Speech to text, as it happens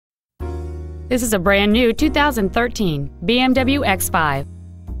This is a brand new 2013 BMW X5.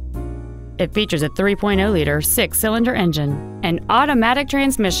 It features a 3.0-liter six-cylinder engine, an automatic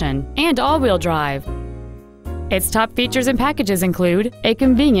transmission, and all-wheel drive. Its top features and packages include a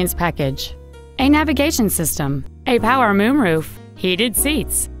convenience package, a navigation system, a power moonroof, heated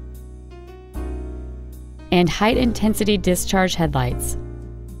seats, and high-intensity discharge headlights.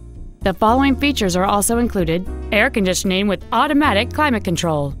 The following features are also included: air conditioning with automatic climate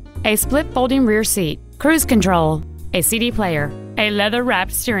control, a split folding rear seat, cruise control, a CD player, a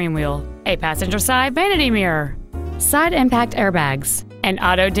leather-wrapped steering wheel, a passenger side vanity mirror, side impact airbags, an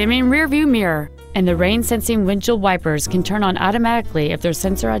auto-dimming rear-view mirror, and the rain-sensing windshield wipers can turn on automatically if their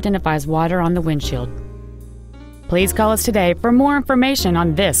sensor identifies water on the windshield. Please call us today for more information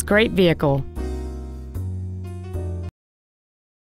on this great vehicle.